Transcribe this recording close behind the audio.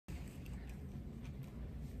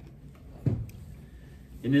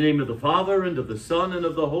In the name of the Father, and of the Son, and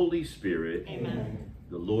of the Holy Spirit. Amen.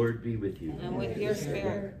 The Lord be with you. And with your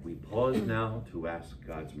spirit. We pause now to ask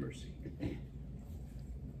God's mercy.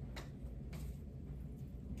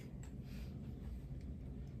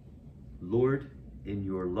 Lord, in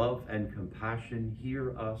your love and compassion,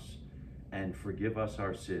 hear us and forgive us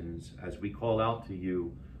our sins as we call out to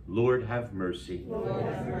you, Lord, have mercy. Lord,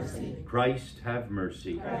 have mercy. Christ, have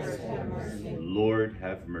mercy. Christ, have mercy. Lord,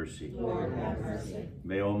 have mercy. Lord, have mercy.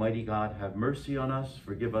 May Almighty God have mercy on us,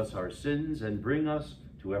 forgive us our sins, and bring us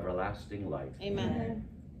to everlasting life. Amen.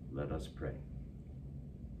 Let us pray.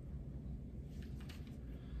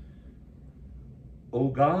 O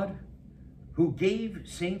God, who gave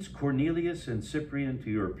Saints Cornelius and Cyprian to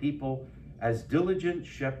your people as diligent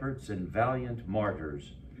shepherds and valiant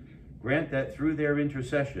martyrs, grant that through their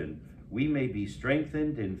intercession we may be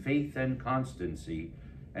strengthened in faith and constancy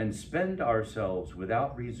and spend ourselves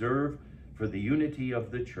without reserve for the unity of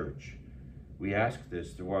the Church. We ask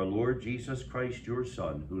this through our Lord Jesus Christ, your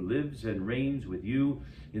Son, who lives and reigns with you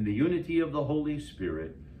in the unity of the Holy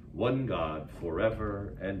Spirit, one God,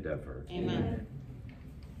 forever and ever. Amen.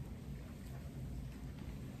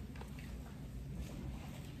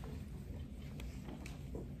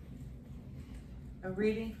 A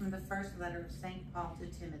reading from the first letter of St. Paul to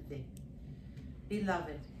Timothy.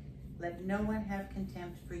 Beloved, let no one have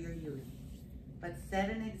contempt for your youth, but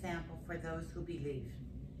set an example for those who believe,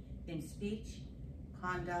 in speech,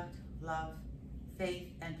 conduct, love, faith,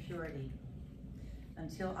 and purity.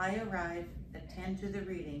 Until I arrive, attend to the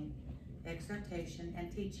reading, exhortation,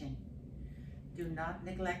 and teaching. Do not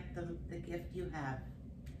neglect the gift you have,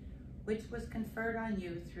 which was conferred on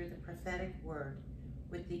you through the prophetic word,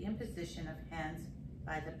 with the imposition of hands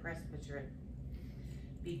by the presbyterate.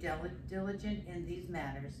 Be diligent in these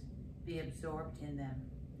matters, be absorbed in them,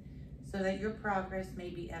 so that your progress may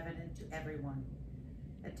be evident to everyone.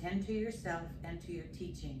 Attend to yourself and to your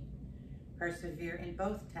teaching. Persevere in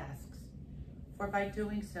both tasks, for by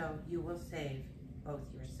doing so you will save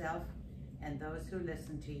both yourself and those who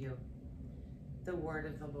listen to you. The word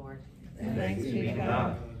of the Lord. Thanks be to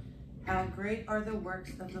God. How great are the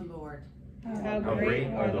works of the Lord! How great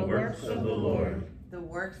are the works of the Lord! The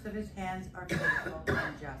works of his hands are faithful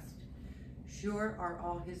and just. Sure are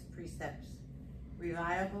all his precepts,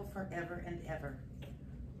 reliable forever and ever,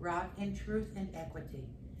 wrought in truth and equity.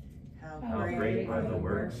 How great are the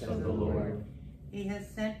works of the Lord! He has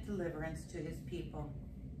sent deliverance to his people.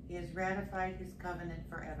 He has ratified his covenant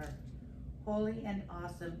forever. Holy and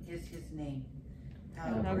awesome is his name.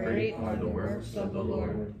 How great are the works of the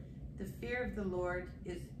Lord! The fear of the Lord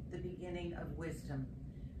is the beginning of wisdom.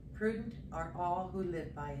 Prudent are all who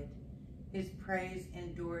live by it. His praise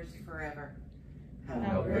endures forever.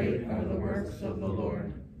 How great are the works of the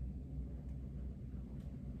Lord!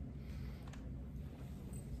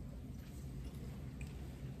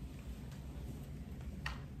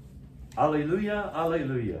 Alleluia,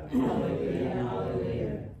 alleluia. Alleluia,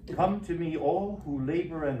 alleluia. Come to me, all who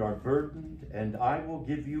labor and are burdened, and I will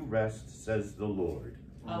give you rest, says the Lord.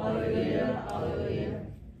 Alleluia, alleluia.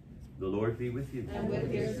 The Lord be with you. And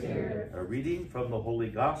with your spirit. A reading from the Holy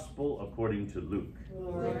Gospel according to Luke.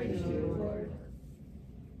 Glory to you, Lord.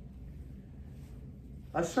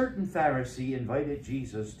 A certain Pharisee invited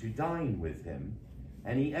Jesus to dine with him,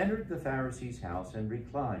 and he entered the Pharisee's house and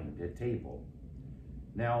reclined at table.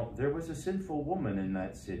 Now there was a sinful woman in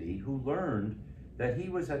that city who learned that he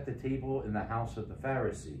was at the table in the house of the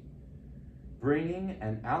Pharisee. Bringing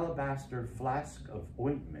an alabaster flask of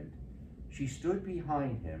ointment, she stood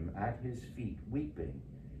behind him at his feet weeping,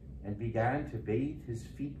 and began to bathe his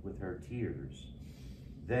feet with her tears.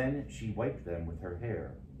 Then she wiped them with her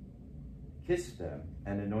hair, kissed them,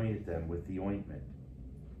 and anointed them with the ointment.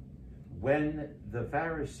 When the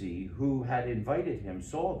Pharisee who had invited him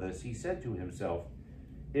saw this, he said to himself,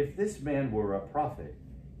 "If this man were a prophet,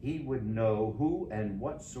 he would know who and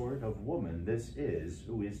what sort of woman this is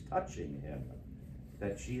who is touching him,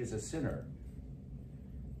 that she is a sinner."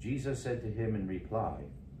 Jesus said to him in reply,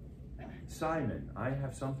 "Simon, I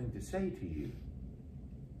have something to say to you."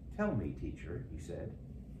 "Tell me, teacher," he said.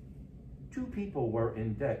 "Two people were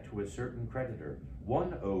in debt to a certain creditor.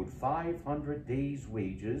 One owed 500 days'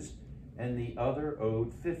 wages, and the other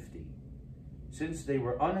owed 50. Since they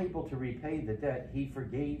were unable to repay the debt, he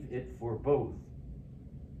forgave it for both.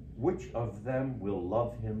 Which of them will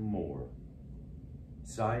love him more?"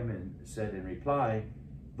 Simon said in reply,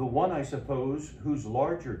 "The one, I suppose, whose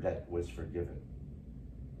larger debt was forgiven."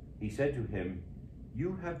 He said to him,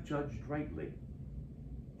 "You have judged rightly."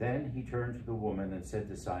 Then he turned to the woman and said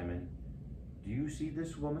to Simon, "Do you see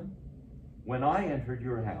this woman? When I entered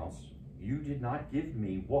your house, you did not give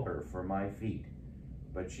me water for my feet,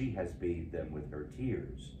 but she has bathed them with her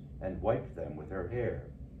tears and wiped them with her hair.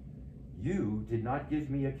 You did not give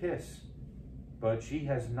me a kiss, but she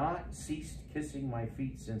has not ceased kissing my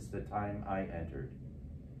feet since the time I entered.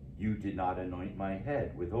 You did not anoint my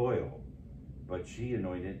head with oil, but she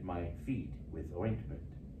anointed my feet with ointment.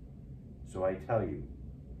 So I tell you,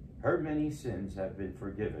 her many sins have been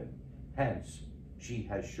forgiven, hence she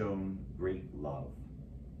has shown great love.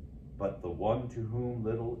 But the one to whom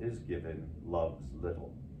little is given loves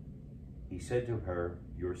little. He said to her,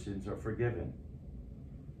 your sins are forgiven.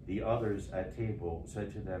 The others at table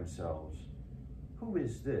said to themselves, who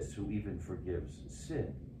is this who even forgives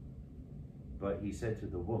sin? But he said to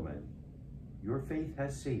the woman, your faith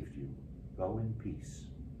has saved you. Go in peace.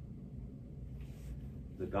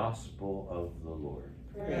 The Gospel of the Lord.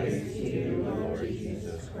 Praise to you, Lord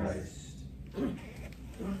Jesus Christ.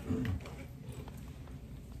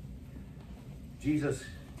 Jesus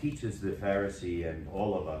teaches the Pharisee and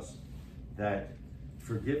all of us that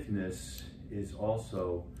forgiveness is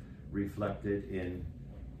also reflected in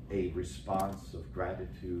a response of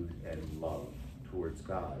gratitude and love towards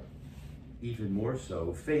God. Even more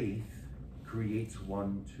so, faith creates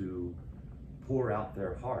one to pour out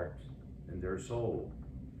their heart and their soul,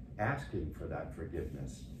 asking for that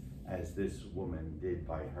forgiveness, as this woman did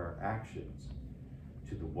by her actions.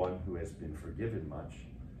 To the one who has been forgiven much,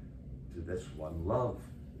 to this one love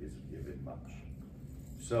is given much.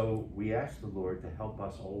 So we ask the Lord to help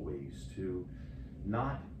us always to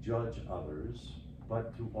not judge others,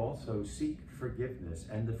 but to also seek forgiveness,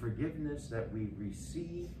 and the forgiveness that we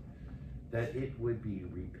receive, that it would be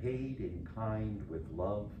repaid in kind with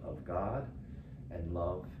love of God and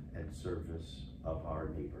love and service of our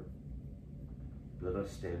neighbor. Let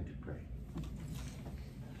us stand to pray.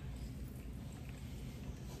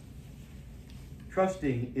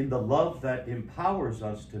 Trusting in the love that empowers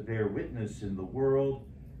us to bear witness in the world,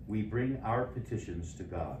 we bring our petitions to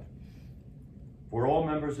God. For all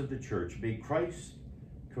members of the Church, may Christ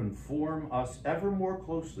conform us ever more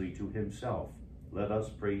closely to himself. Let us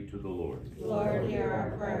pray to the Lord. Lord, hear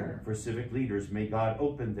our prayer. For civic leaders, may God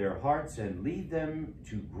open their hearts and lead them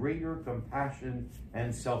to greater compassion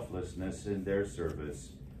and selflessness in their service.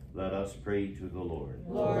 Let us pray to the Lord.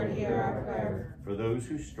 Lord, hear our prayer. For those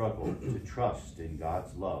who struggle to trust in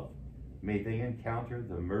God's love, may they encounter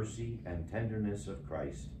the mercy and tenderness of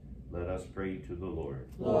Christ. Let us pray to the Lord.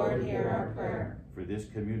 Lord, hear our prayer. For this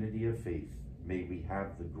community of faith, may we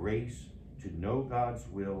have the grace to know God's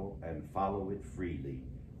will and follow it freely.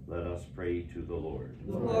 Let us pray to the Lord.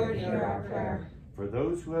 Lord, hear our prayer. For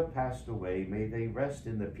those who have passed away, may they rest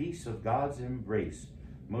in the peace of God's embrace,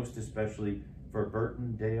 most especially for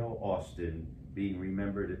Burton Dale Austin, being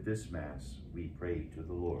remembered at this Mass. We pray to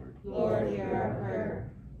the Lord. Lord, hear our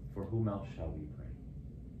prayer. For whom else shall we pray?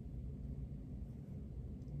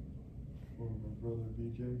 For my brother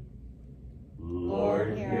BJ.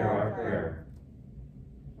 Lord, hear our prayer.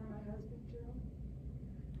 For my husband, Joe.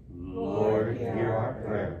 Lord, hear our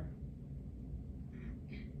prayer.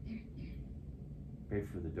 Pray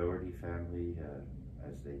for the Doherty family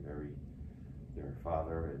as they bury their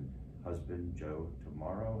father and husband, Joe,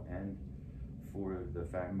 tomorrow, and for the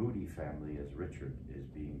Moody family as Richard is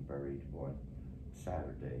being buried on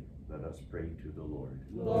Saturday. Let us pray to the Lord.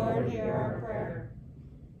 Lord, hear our prayer.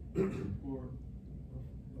 For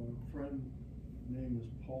a friend named is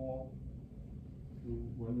Paul, who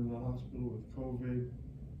went in the hospital with COVID,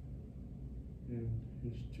 and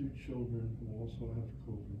his two children who also have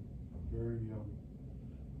COVID, very young.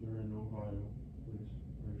 They're in Ohio. Please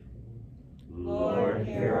pray for them. Lord,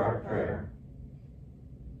 hear our prayer.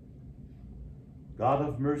 God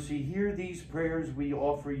of mercy, hear these prayers we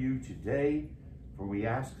offer you today, for we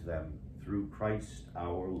ask them through Christ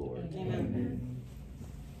our Lord. Amen.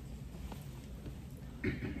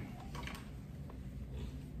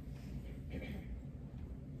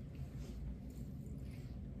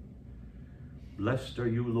 Blessed are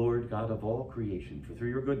you, Lord, God of all creation, for through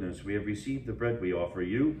your goodness we have received the bread we offer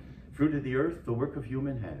you, fruit of the earth, the work of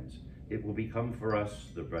human hands. It will become for us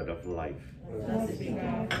the bread of life. Blessed be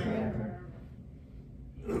God forever.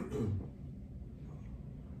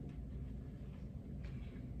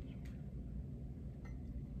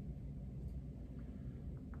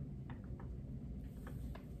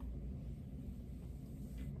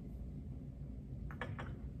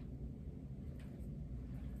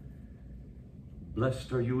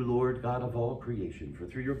 Blessed are you, Lord, God of all creation, for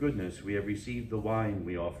through your goodness we have received the wine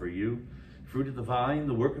we offer you, fruit of the vine,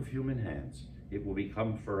 the work of human hands. It will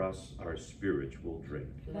become for us our spiritual drink.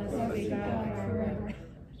 Blessed be God forever.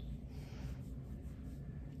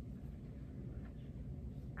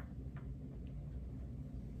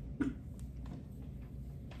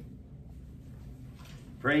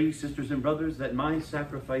 Pray, sisters and brothers, that my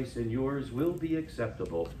sacrifice and yours will be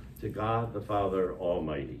acceptable to God the Father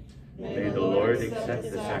Almighty. May the Lord accept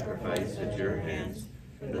the sacrifice at your hands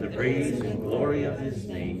for the praise and glory of his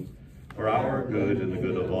name, for our good and the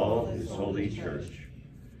good of all his holy church.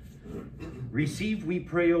 Receive, we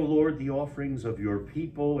pray, O Lord, the offerings of your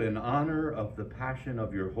people in honor of the passion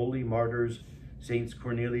of your holy martyrs, Saints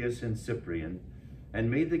Cornelius and Cyprian,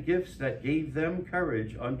 and may the gifts that gave them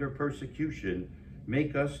courage under persecution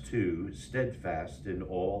make us too steadfast in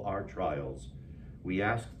all our trials. We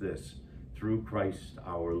ask this through Christ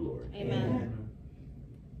our Lord. Amen.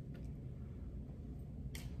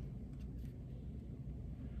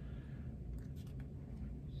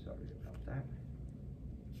 Sorry about that.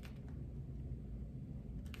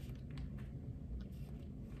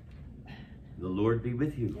 The Lord be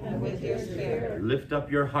with you. And with your spirit. Lift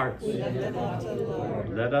up your hearts. We lift them up to the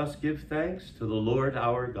Lord. Let us give thanks to the Lord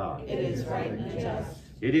our God. It is right and just.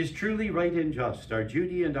 It is truly right and just, our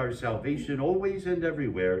duty and our salvation, always and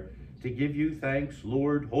everywhere, to give you thanks,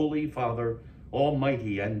 Lord, Holy Father,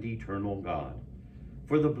 Almighty and eternal God.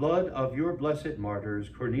 For the blood of your blessed martyrs,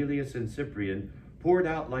 Cornelius and Cyprian, poured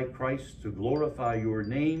out like Christ to glorify your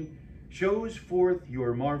name, shows forth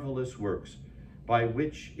your marvelous works, by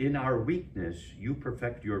which in our weakness you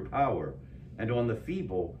perfect your power, and on the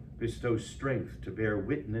feeble bestow strength to bear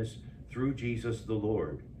witness through Jesus the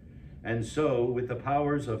Lord. And so, with the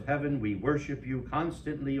powers of heaven, we worship you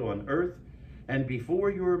constantly on earth, and before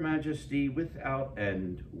your majesty without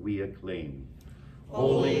end we acclaim.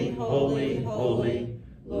 Holy, holy, holy,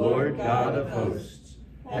 Lord God of hosts,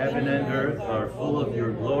 heaven and earth are full of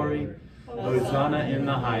your glory. Hosanna in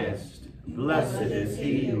the highest. Blessed is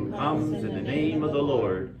he who comes in the name of the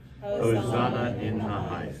Lord. Hosanna in the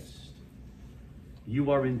highest. You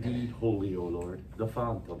are indeed holy, O Lord, the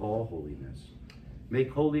fount of all holiness.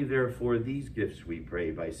 Make holy, therefore, these gifts, we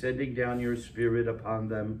pray, by sending down your Spirit upon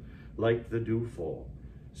them like the dewfall,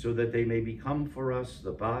 so that they may become for us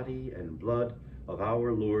the body and blood of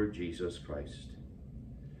our Lord Jesus Christ.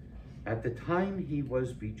 At the time he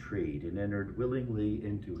was betrayed and entered willingly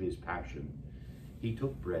into his passion, he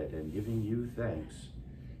took bread, and giving you thanks,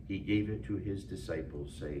 he gave it to his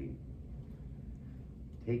disciples, saying,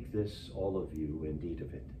 "Take this, all of you, and eat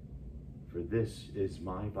of it, for this is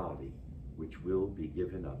my body, which will be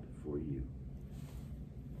given up for you."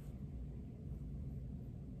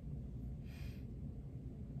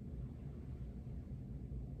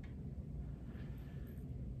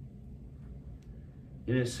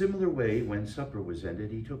 In a similar way, when supper was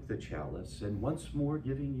ended, he took the chalice, and once more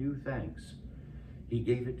giving you thanks, he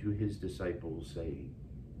gave it to his disciples, saying,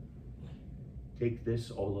 "Take this,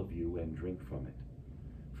 all of you, and drink from it,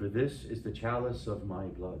 for this is the chalice of my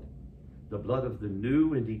blood, the blood of the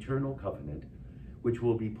new and eternal covenant, which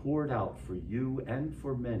will be poured out for you and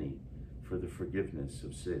for many for the forgiveness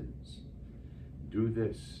of sins. Do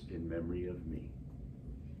this in memory of me."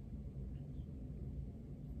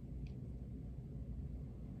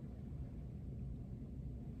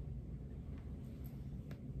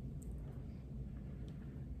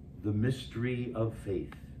 The mystery of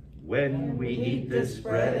faith. When we eat this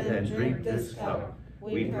bread and drink this cup,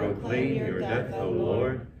 we proclaim your death, O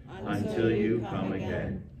Lord, until you come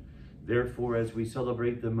again. Therefore, as we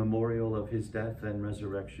celebrate the memorial of his death and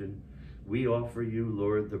resurrection, we offer you,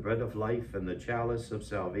 Lord, the bread of life and the chalice of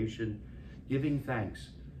salvation, giving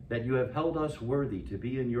thanks that you have held us worthy to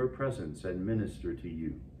be in your presence and minister to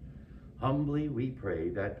you. Humbly we pray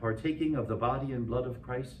that, partaking of the body and blood of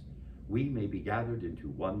Christ, we may be gathered into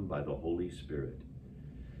one by the Holy Spirit.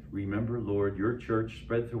 Remember, Lord, your church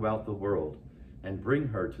spread throughout the world, and bring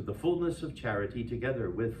her to the fullness of charity, together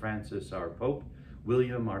with Francis, our Pope,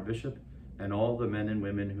 William, our Bishop, and all the men and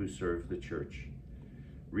women who serve the church.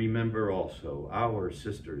 Remember also our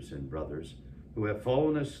sisters and brothers who have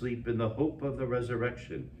fallen asleep in the hope of the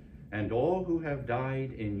resurrection, and all who have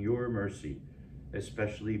died in your mercy,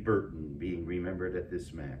 especially Burton being remembered at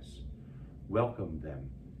this Mass. Welcome them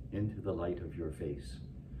into the light of your face.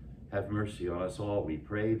 Have mercy on us all, we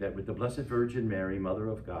pray, that with the Blessed Virgin Mary, Mother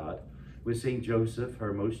of God, with St. Joseph,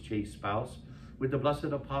 her most chaste spouse, with the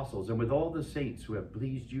blessed apostles, and with all the saints who have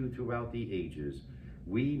pleased you throughout the ages,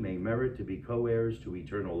 we may merit to be co-heirs to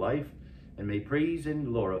eternal life, and may praise and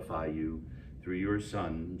glorify you through your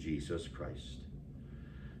Son, Jesus Christ.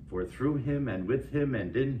 For through him, and with him,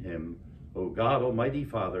 and in him, O God, Almighty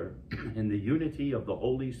Father, in the unity of the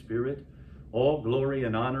Holy Spirit, all glory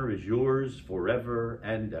and honor is yours forever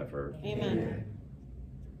and ever. Amen.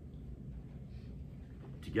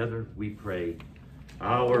 Together we pray,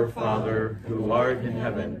 Our Father, who art in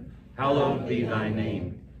heaven, hallowed be thy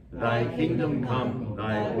name. Thy kingdom come,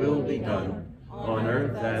 thy will be done, on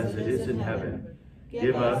earth as it is in heaven.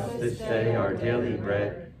 Give us this day our daily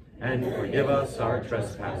bread, and forgive us our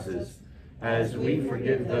trespasses, as we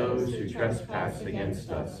forgive those who trespass against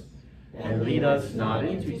us. And lead us not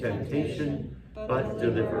into temptation, but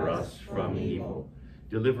deliver us from evil.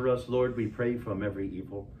 Deliver us, Lord, we pray, from every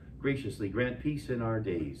evil. Graciously grant peace in our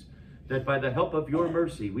days, that by the help of your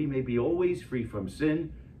mercy we may be always free from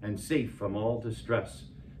sin and safe from all distress,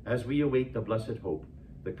 as we await the blessed hope,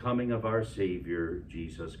 the coming of our Savior,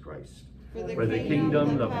 Jesus Christ. For the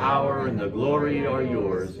kingdom, the power, and the glory are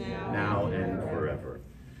yours, now and forever.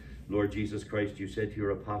 Lord Jesus Christ, you said to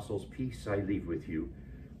your apostles, peace I leave with you,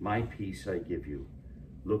 my peace I give you.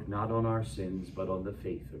 Look not on our sins, but on the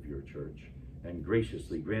faith of your church, and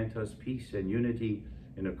graciously grant us peace and unity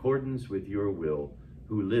in accordance with your will,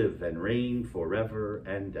 who live and reign forever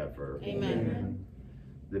and ever. Amen.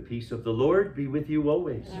 The peace of the Lord be with you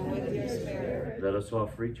always. And with your spirit. Let us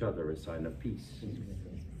offer each other a sign of peace.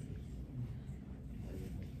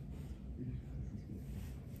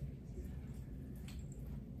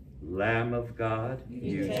 Lamb of God,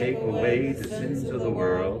 you take away the sins of the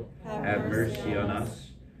world, have mercy on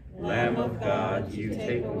us. Lamb of God, you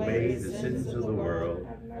take away the sins of the world,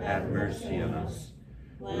 have mercy on us.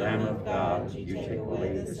 Lamb of God, you take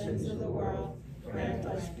away the sins of the world, grant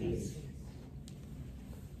us peace.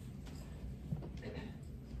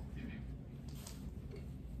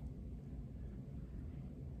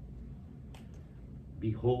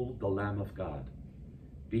 Behold the Lamb of God.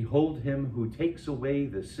 Behold him who takes away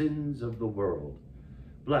the sins of the world.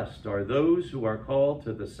 Blessed are those who are called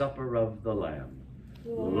to the supper of the Lamb.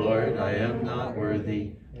 Lord, I am not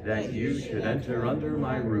worthy that you should enter under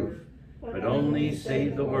my roof, but only say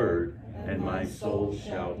the word, and my soul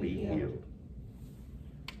shall be healed.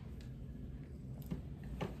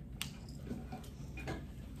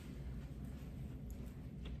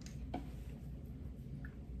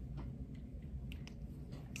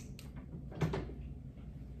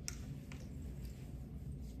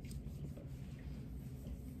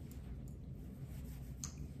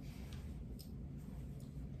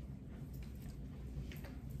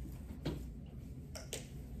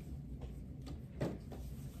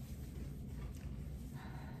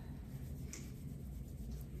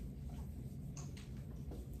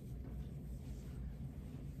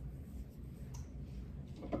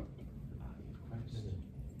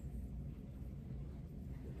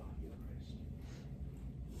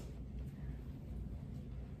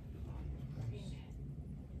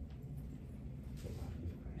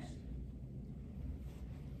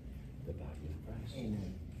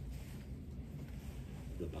 Amen.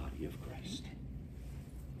 The body of Christ.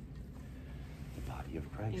 The body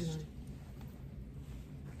of Christ. Amen.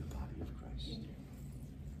 The body of Christ.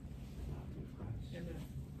 The body of Christ. Amen.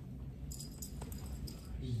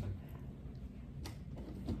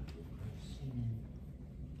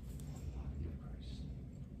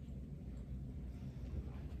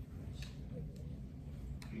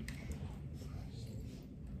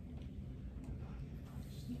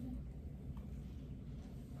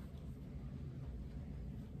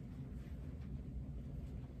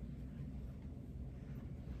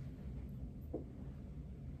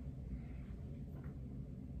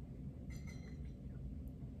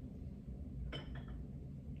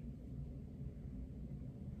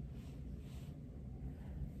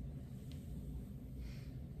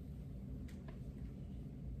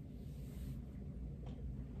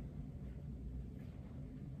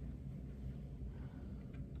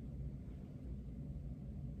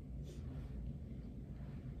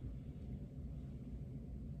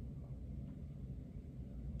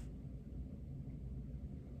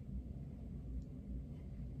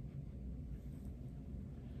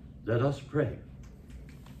 Let us pray.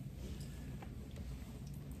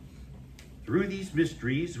 Through these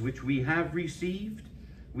mysteries which we have received,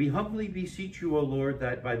 we humbly beseech you, O Lord,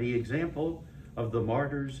 that by the example of the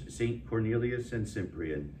martyrs St. Cornelius and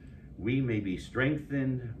Cyprian, we may be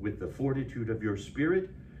strengthened with the fortitude of your Spirit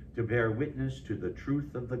to bear witness to the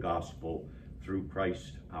truth of the gospel through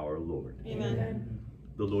Christ our Lord. Amen.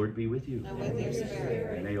 The Lord be with you. And with your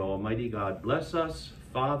spirit. May Almighty God bless us,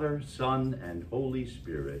 Father, Son, and Holy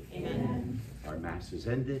Spirit. Amen. Our Mass is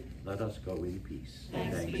ended. Let us go in peace.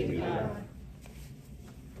 Thanks be to God.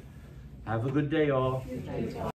 Have a good day, all.